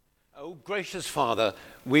Oh, gracious Father,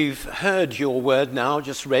 we've heard your word now,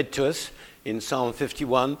 just read to us in Psalm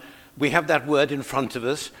 51. We have that word in front of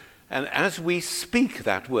us, and as we speak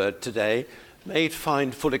that word today, may it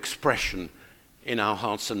find full expression in our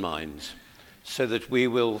hearts and minds, so that we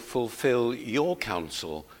will fulfill your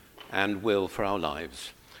counsel and will for our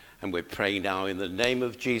lives. And we're praying now in the name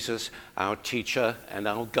of Jesus, our teacher and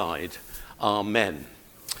our guide. Amen.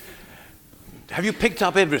 Have you picked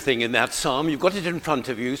up everything in that psalm? You've got it in front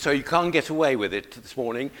of you, so you can't get away with it this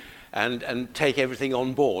morning and take everything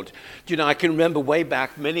on board. Do you know, I can remember way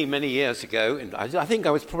back many, many years ago, and I think I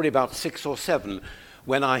was probably about 6 or 7,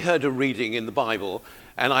 when I heard a reading in the Bible,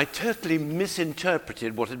 and I totally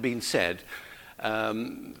misinterpreted what had been said.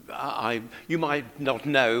 You might not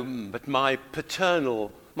know, but my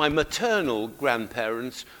maternal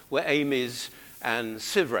grandparents were Amy's and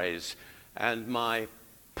Sivre's, and my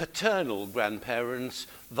paternal grandparents,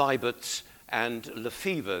 Vibert's and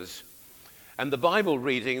Lefever's. And the Bible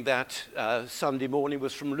reading that Sunday morning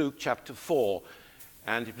was from Luke chapter 4,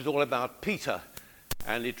 and it was all about Peter.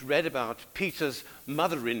 And it read about Peter's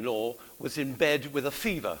mother-in-law was in bed with a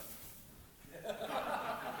fever.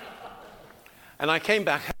 And I came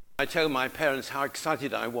back home, I told my parents how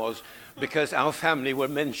excited I was because our family were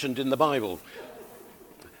mentioned in the Bible.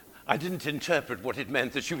 I didn't interpret what it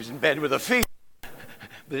meant that she was in bed with a fever.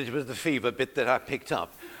 But it was the fever bit that I picked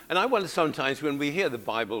up. And I wonder sometimes when we hear the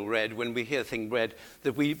Bible read, when we hear things read,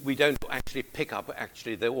 that we don't actually pick up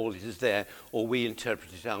actually that all it is there, or we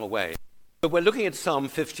interpret it our way. But we're looking at Psalm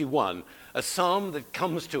 51, a psalm that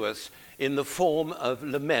comes to us in the form of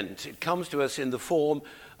lament. It comes to us in the form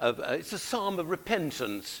of, it's a psalm of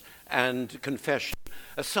repentance and confession,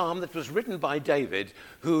 a psalm that was written by David,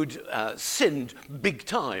 who'd sinned big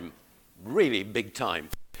time, really big time.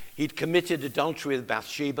 He'd committed adultery with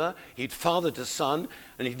Bathsheba, he'd fathered a son,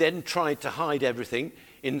 and he then tried to hide everything,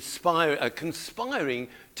 conspiring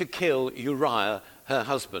to kill Uriah, her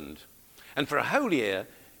husband. And for a whole year,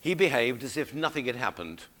 he behaved as if nothing had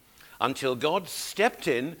happened, until God stepped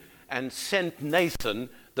in and sent Nathan,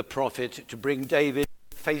 the prophet, to bring David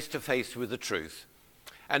face to face with the truth.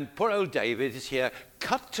 And poor old David is here,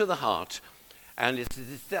 cut to the heart. And it's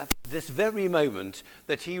this very moment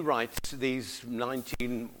that he writes these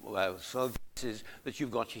 19 verses that you've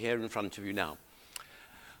got here in front of you now.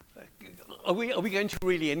 Are we going to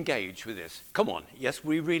really engage with this? Come on, yes,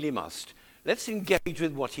 we really must. Let's engage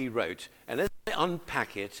with what he wrote. And as I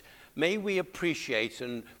unpack it, may we appreciate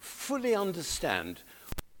and fully understand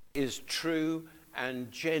what is true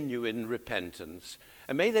and genuine repentance.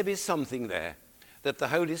 And may there be something there that the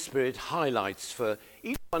Holy Spirit highlights for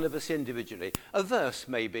each one of us individually. A verse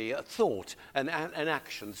maybe, a thought, an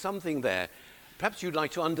action, something there. Perhaps you'd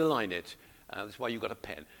like to underline it. That's why you've got a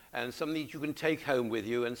pen. And something that you can take home with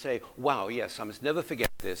you and say, wow, yes, I must never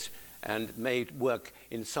forget this, and may it work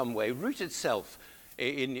in some way, root itself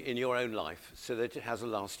in your own life so that it has a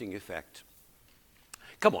lasting effect.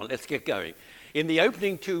 Come on, let's get going. In the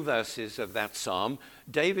opening 2 verses of that psalm,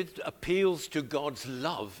 David appeals to God's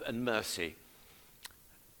love and mercy.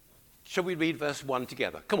 Shall we read verse 1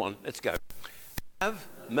 together? Come on, let's go. Have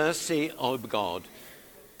mercy, O God,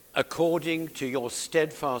 according to your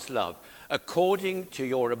steadfast love, according to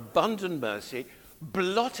your abundant mercy,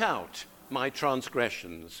 blot out my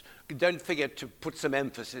transgressions. Don't forget to put some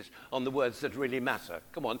emphasis on the words that really matter.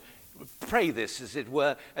 Come on, pray this as it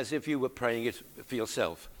were, as if you were praying it for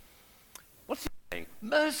yourself. What's he saying?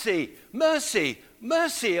 Mercy, mercy,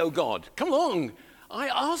 mercy, O God. Come on. I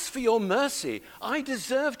ask for your mercy. I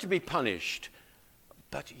deserve to be punished.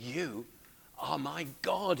 But you are my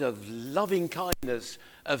God of loving kindness,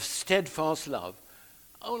 of steadfast love.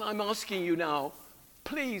 Oh, and I'm asking you now,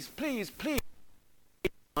 please, please, please,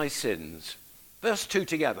 my sins. Verse 2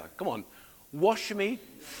 together. Come on. Wash me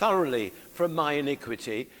thoroughly from my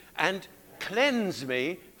iniquity and cleanse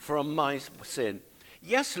me from my sin.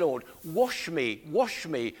 Yes, Lord, wash me, wash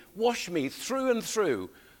me, wash me through and through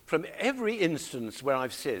from every instance where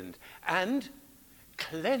I've sinned, and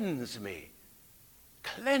cleanse me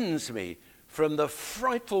from the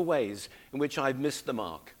frightful ways in which I've missed the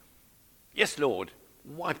mark. Yes, Lord,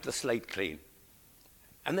 wipe the slate clean.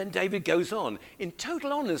 And then David goes on in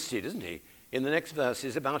total honesty, doesn't he, in the next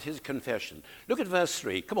verses about his confession. Look at verse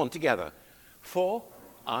 3. Come on, together. For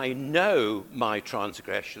I know my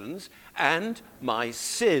transgressions, and my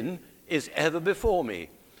sin is ever before me.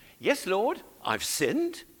 Yes, Lord, I've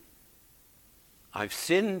sinned. I've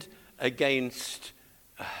sinned against,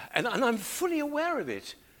 and I'm fully aware of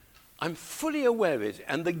it. I'm fully aware of it,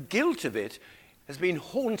 and the guilt of it has been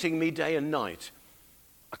haunting me day and night.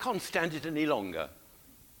 I can't stand it any longer.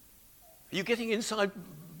 Are you getting inside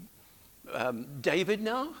David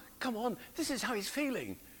now? come on, this is how he's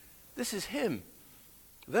feeling. This is him.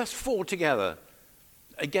 Verse 4 together.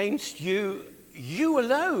 Against you, you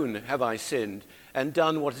alone have I sinned and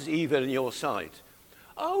done what is evil in your sight.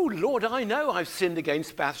 Oh, Lord, I know I've sinned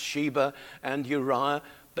against Bathsheba and Uriah,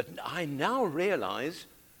 but I now realize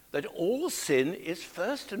that all sin is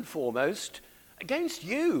first and foremost against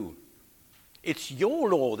you. It's your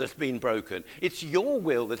law that's been broken. It's your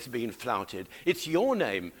will that's been flouted. It's your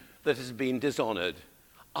name that has been dishonored.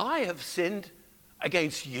 I have sinned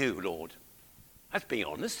against you, Lord. That's being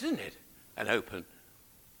honest, isn't it? And open.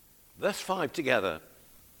 Verse 5 together.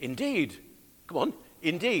 Indeed, come on,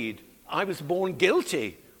 indeed, I was born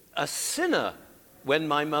guilty, a sinner, when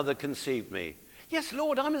my mother conceived me. Yes,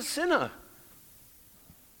 Lord, I'm a sinner.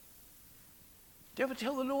 Do you ever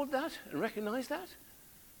tell the Lord that and recognize that?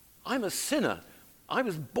 I'm a sinner. I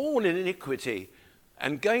was born in iniquity.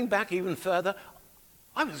 And going back even further,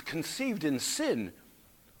 I was conceived in sin.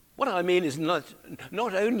 What I mean is not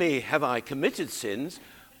only have I committed sins,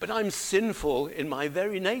 but I'm sinful in my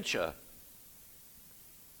very nature.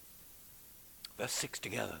 Verse 6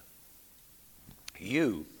 together.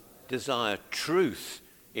 You desire truth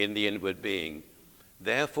in the inward being.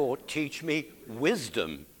 Therefore, teach me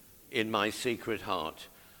wisdom in my secret heart.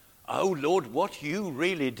 Oh, Lord, what you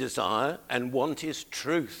really desire and want is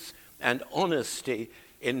truth and honesty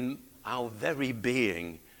in our very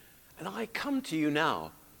being. And I come to you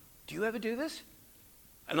now. Do you ever do this?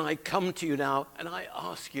 And I come to you now and I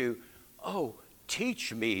ask you, oh,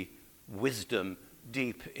 teach me wisdom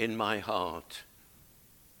deep in my heart.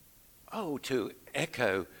 Oh, to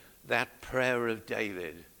echo that prayer of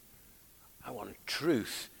David. I want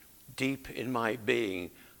truth deep in my being,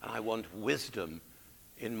 and I want wisdom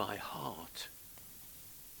in my heart.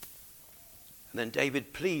 And then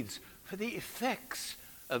David pleads for the effects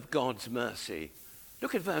of God's mercy.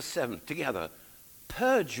 Look at verse 7 together.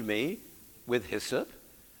 Purge me with hyssop,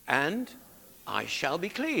 and I shall be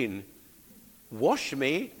clean. Wash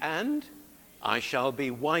me, and I shall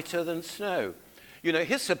be whiter than snow. You know,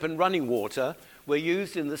 hyssop and running water were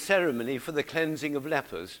used in the ceremony for the cleansing of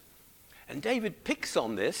lepers. And David picks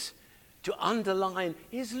on this to underline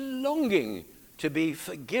his longing to be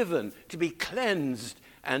forgiven, to be cleansed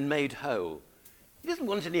and made whole. He doesn't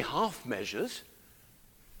want any half measures.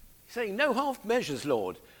 He's saying, no half measures,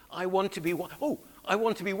 Lord. I want to be white. Oh, I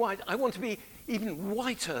want to be white. I want to be even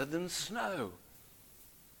whiter than snow.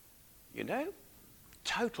 You know?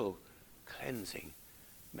 Total cleansing.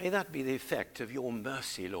 May that be the effect of your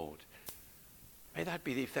mercy, Lord. May that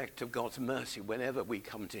be the effect of God's mercy whenever we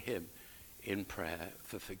come to him in prayer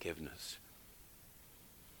for forgiveness.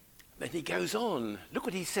 Then he goes on. Look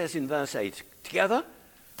what he says in verse 8. Together,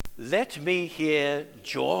 let me hear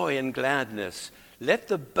joy and gladness. Let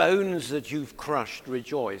the bones that you've crushed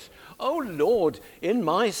rejoice. Oh, Lord, in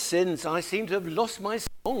my sins I seem to have lost my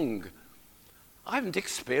song. I haven't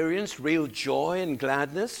experienced real joy and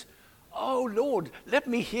gladness. Oh, Lord, let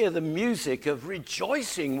me hear the music of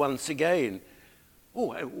rejoicing once again.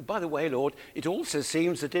 Oh, by the way, Lord, it also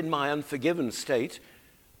seems that in my unforgiven state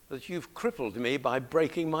that you've crippled me by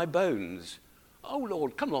breaking my bones. Oh,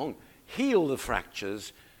 Lord, come along, heal the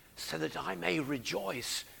fractures so that I may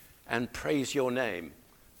rejoice and praise your name.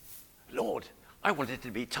 Lord, I want it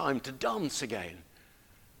to be time to dance again.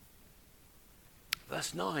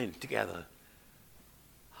 Verse 9 together.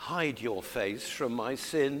 Hide your face from my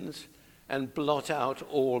sins and blot out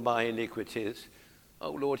all my iniquities.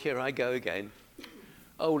 Oh, Lord, here I go again.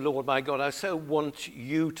 Oh, Lord, my God, I so want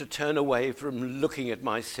you to turn away from looking at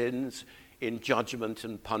my sins in judgment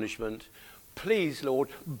and punishment. Please, Lord,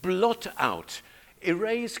 blot out,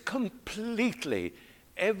 erase completely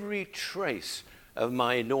every trace of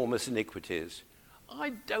my enormous iniquities.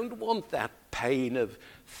 I don't want that pain of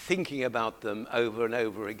thinking about them over and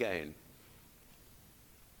over again.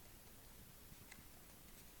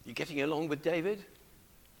 You getting along with David?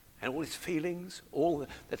 And all his feelings, all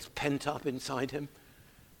that's pent up inside him?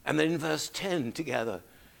 And then in verse 10 together,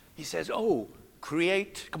 he says, oh,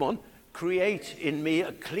 create in me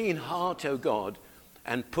a clean heart, O God,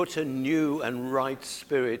 and put a new and right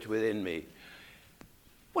spirit within me.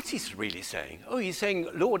 What's he really saying? Oh, he's saying,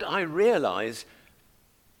 Lord, I realize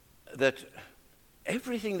that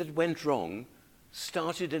everything that went wrong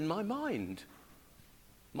started in my mind.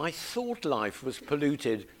 My thought life was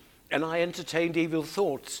polluted, and I entertained evil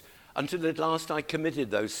thoughts until at last I committed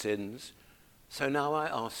those sins. So now I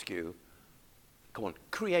ask you, come on,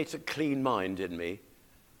 create a clean mind in me.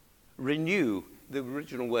 Renew, the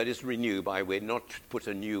original word is renew, by the way, not put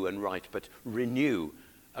a new and right, but renew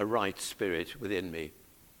a right spirit within me.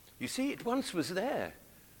 You see, it once was there.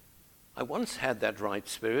 I once had that right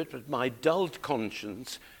spirit, but my dulled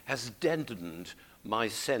conscience has deadened my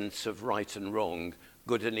sense of right and wrong,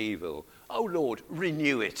 good and evil. Oh Lord,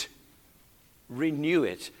 renew it,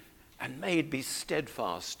 and may it be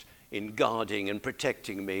steadfast in guarding and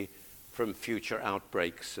protecting me from future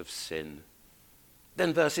outbreaks of sin.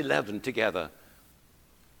 Then verse 11 together.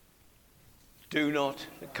 Do not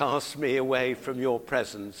cast me away from your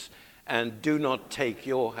presence, and do not take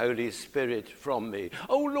your Holy Spirit from me.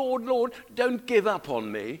 Oh Lord, Lord, don't give up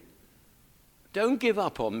on me. Don't give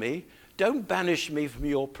up on me. Don't banish me from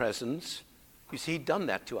your presence. You see, he'd done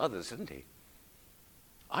that to others, hadn't he?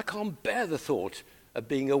 I can't bear the thought of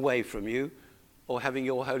being away from you or having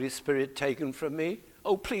your Holy Spirit taken from me.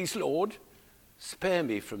 Oh, please, Lord, spare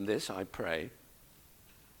me from this, I pray.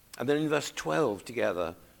 And then in verse 12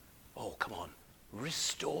 together, oh, come on,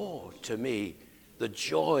 restore to me the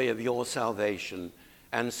joy of your salvation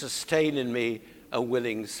and sustain in me a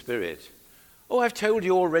willing spirit. Oh, I've told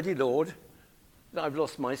you already, Lord, that I've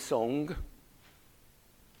lost my song,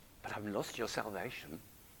 but I've lost your salvation.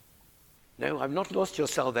 No, I've not lost your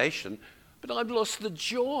salvation, but I've lost the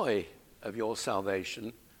joy of your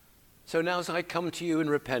salvation. So now as I come to you in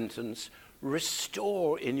repentance,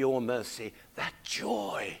 restore in your mercy that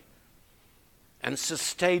joy and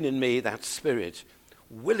sustain in me that spirit,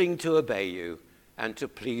 willing to obey you and to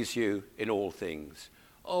please you in all things.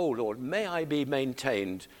 Oh Lord, may I be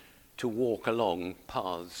maintained to walk along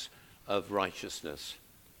paths of righteousness.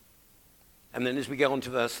 And then as we go on to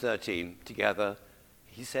verse 13 together,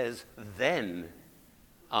 he says, then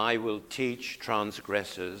I will teach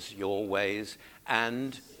transgressors your ways,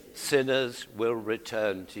 and sinners will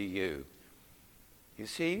return to you. You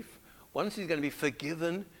see, once he's going to be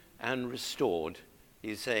forgiven and restored,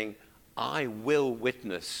 he's saying, I will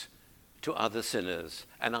witness to other sinners,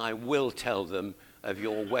 and I will tell them of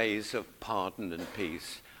your ways of pardon and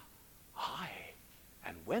peace.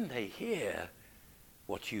 And when they hear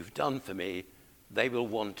what you've done for me, they will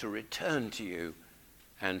want to return to you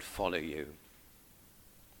and follow you.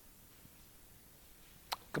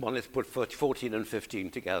 Come on, let's put 14 and 15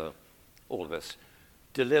 together, all of us.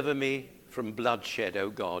 Deliver me from bloodshed, O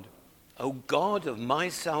God of my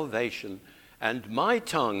salvation, and my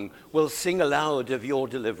tongue will sing aloud of your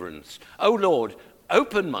deliverance. O Lord,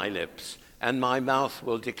 open my lips, and my mouth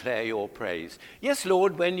will declare your praise. Yes,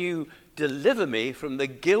 Lord, when you deliver me from the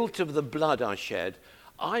guilt of the blood I shed,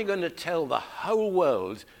 I'm going to tell the whole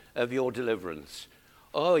world of your deliverance.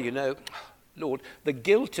 Oh, you know, Lord, the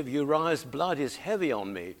guilt of Uriah's blood is heavy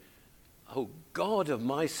on me. Oh, God of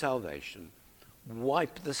my salvation,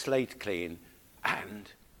 wipe the slate clean,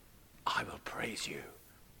 and I will praise you.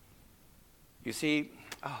 You see,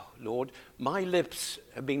 oh, Lord, my lips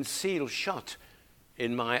have been sealed shut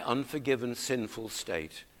in my unforgiven, sinful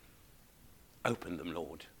state. Open them,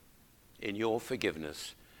 Lord, in your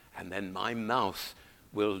forgiveness, and then my mouth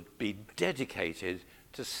will be dedicated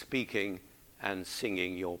to speaking and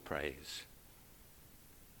singing your praise.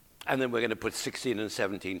 And then we're going to put 16 and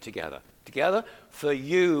 17 together. Together, for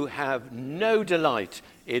you have no delight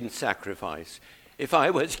in sacrifice. If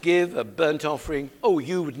I were to give a burnt offering, oh,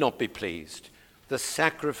 you would not be pleased. The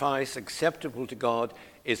sacrifice acceptable to God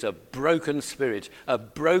is a broken spirit, a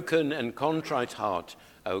broken and contrite heart,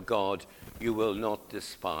 O God, you will not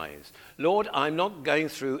despise. Lord, I'm not going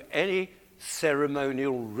through any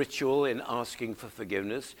ceremonial ritual in asking for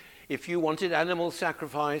forgiveness. If you wanted animal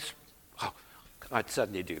sacrifice, oh, I'd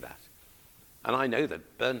certainly do that. And I know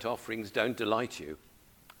that burnt offerings don't delight you.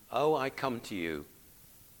 Oh, I come to you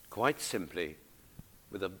quite simply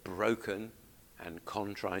with a broken and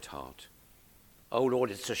contrite heart. Oh,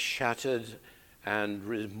 Lord, it's a shattered and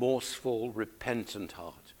remorseful, repentant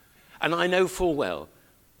heart. And I know full well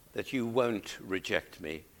that you won't reject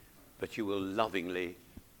me, but you will lovingly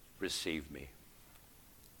receive me.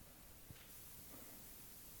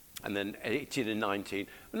 And then 18 and 19.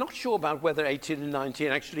 I'm not sure about whether 18 and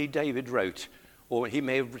 19 actually David wrote, or he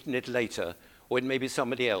may have written it later, or it may be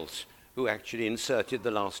somebody else who actually inserted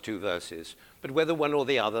the last two verses. But whether one or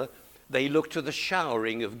the other, they look to the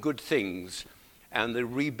showering of good things and the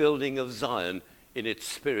rebuilding of Zion in its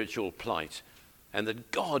spiritual plight, and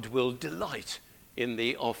that God will delight in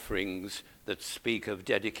the offerings that speak of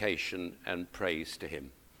dedication and praise to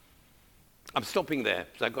him. I'm stopping there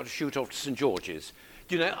because I've got to shoot off to St. George's.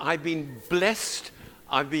 You know, I've been blessed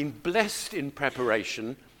in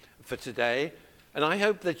preparation for today, and I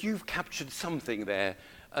hope that you've captured something there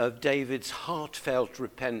of David's heartfelt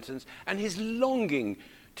repentance and his longing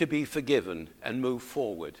to be forgiven and move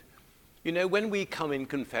forward. You know, when we come in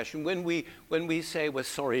confession, when we say we're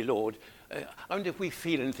sorry, Lord, I wonder if we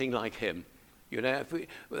feel anything like him. You know,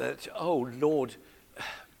 oh, Lord,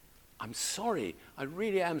 I'm sorry. I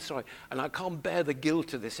really am sorry. And I can't bear the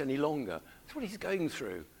guilt of this any longer. That's what he's going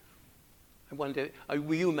through. I wonder,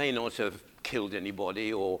 you may not have killed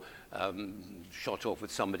anybody or shot off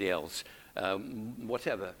with somebody else,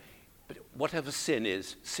 whatever. But whatever sin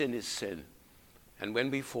is sin. And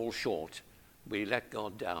when we fall short, we let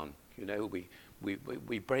God down. You know,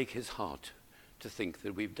 we break his heart to think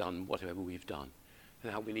that we've done whatever we've done.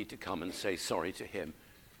 And now we need to come and say sorry to him.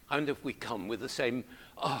 And if we come with the same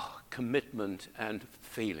commitment and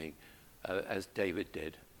feeling as David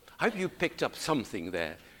did. I hope you picked up something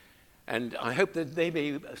there. And I hope that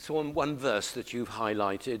maybe one verse that you've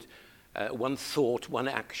highlighted, one thought, one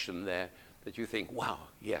action there that you think, wow,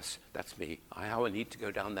 yes, that's me. How I need to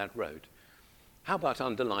go down that road. How about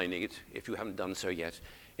underlining it, if you haven't done so yet,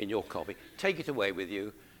 in your copy? Take it away with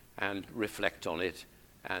you and reflect on it,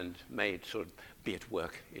 and may it sort of be at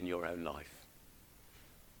work in your own life.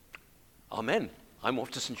 Amen. I'm off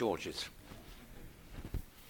to St. George's.